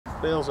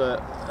Bale's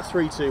a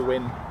 3-2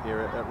 win here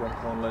at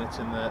Runcorn Linnets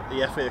in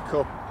the FA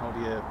Cup. How do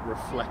you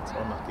reflect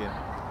on that game?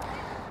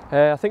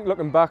 I think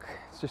looking back,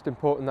 it's just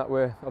important that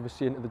we're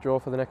obviously into the draw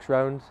for the next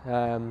round. You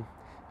know,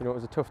 it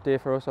was a tough day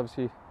for us,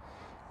 obviously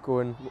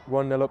going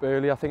 1-0 up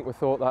early. I think we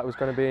thought that was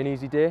going to be an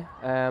easy day,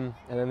 and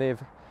then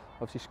they've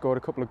obviously scored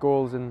a couple of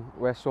goals and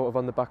we're sort of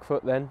on the back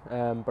foot then.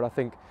 But I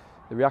think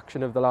the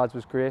reaction of the lads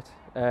was great,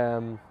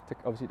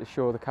 obviously to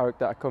show the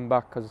character to come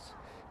back, because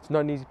it's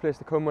not an easy place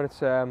to come when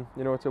it's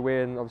you know, it's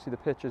away, and obviously the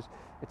pitch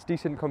it's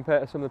decent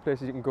compared to some of the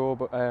places you can go,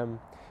 but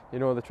you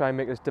know, they try and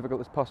make it as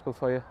difficult as possible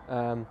for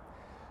you.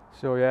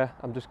 So yeah,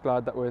 I'm just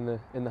glad that we're in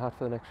the hat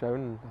for the next round,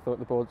 and I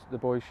thought the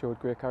boys showed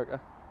great character.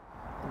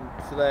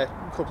 For their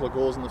couple of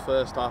goals in the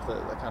first half, there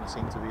kind of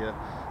seemed to be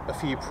a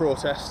few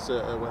protests,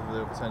 whether they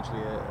were potentially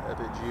a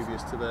bit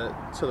dubious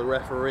to the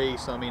referee.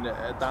 So I mean,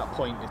 at that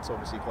point, it's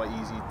obviously quite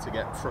easy to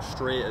get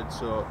frustrated.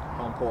 So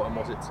how important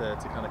was it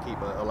to kind of keep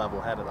a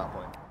level head at that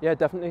point? Yeah,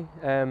 definitely.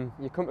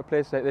 You come to a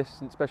place like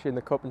this, especially in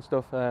the cup and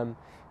stuff,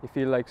 you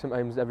feel like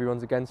sometimes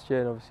everyone's against you,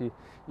 and obviously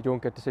you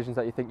don't get decisions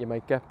that you think you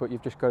might get, but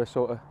you've just got to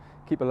sort of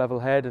keep a level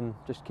head and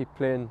just keep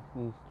playing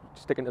and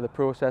sticking to the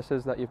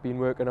processes that you've been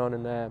working on,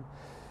 and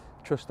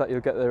trust that you'll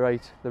get the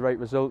right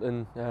result,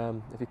 and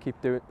if you keep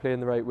playing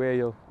the right way,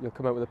 you'll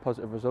come out with a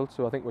positive result.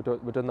 So I think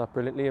we've done that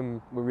brilliantly,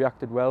 and we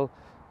reacted well.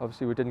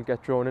 Obviously we didn't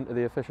get drawn into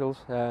the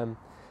officials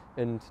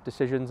and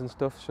decisions and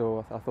stuff,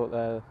 so I thought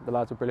the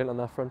lads were brilliant on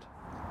that front.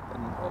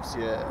 And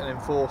obviously an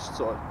enforced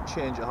sort of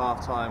change at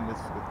half time with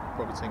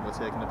probably Tinkler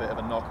taking a bit of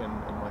a knock, and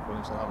Mike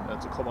Williamson having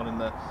to come on in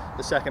the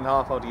second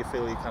half. How do you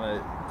feel you kind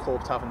of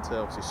coped having to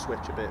obviously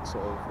switch a bit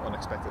sort of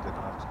unexpectedly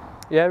perhaps?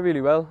 Yeah,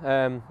 really well.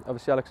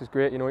 Obviously Alex is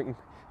great, you know, he can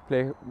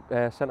play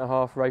centre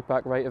half, right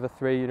back, right of a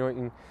three, you know, he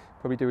can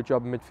probably do a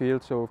job in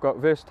midfield, so we've got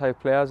versatile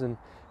players, and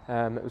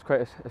it was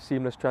quite a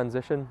seamless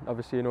transition.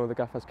 Obviously, you know, the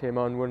gaffers came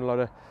on, won a lot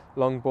of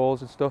long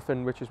balls and stuff,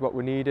 and which is what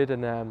we needed,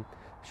 and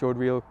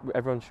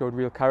everyone showed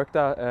real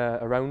character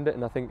around it,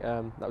 and I think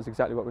that was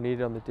exactly what we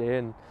needed on the day,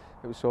 and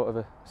it was sort of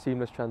a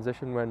seamless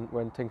transition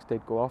when things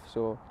did go off,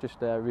 so just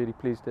really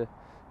pleased to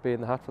be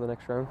in the hat for the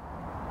next round.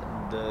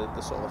 And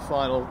the sort of the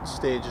final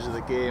stages of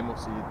the game,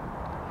 obviously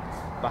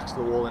backs to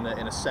the wall in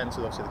a sense,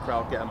 with obviously the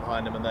crowd getting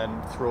behind him and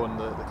then throwing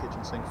the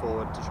kitchen sink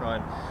forward to try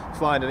and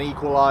find an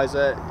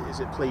equaliser. Is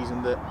it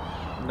pleasing that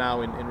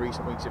now in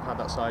recent weeks you've had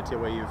that side here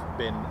where you've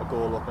been a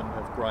goal up and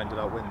have grinded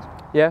out wins?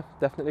 Yeah,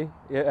 definitely.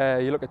 Yeah,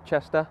 you look at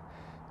Chester,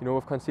 you know,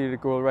 we've conceded a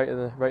goal right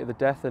at the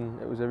death,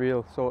 and it was a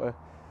real sort of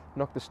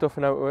knock the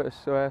stuffing out of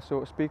us,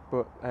 so to speak.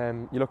 But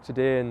you look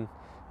today, and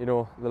you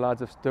know, the lads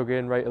have stuck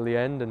in right till the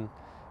end, and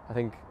I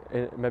think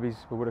maybe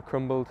we would have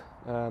crumbled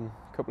a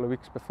couple of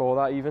weeks before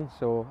that even.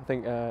 So I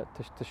think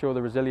to show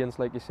the resilience,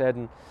 like you said,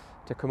 and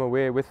to come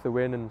away with the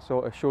win and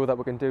sort of show that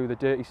we can do the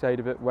dirty side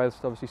of it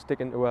whilst obviously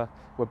sticking to our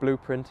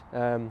blueprint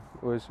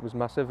was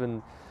massive.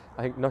 And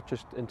I think not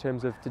just in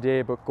terms of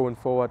today, but going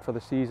forward for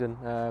the season,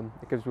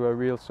 it gives you a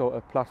real sort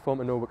of platform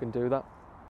to know we can do that.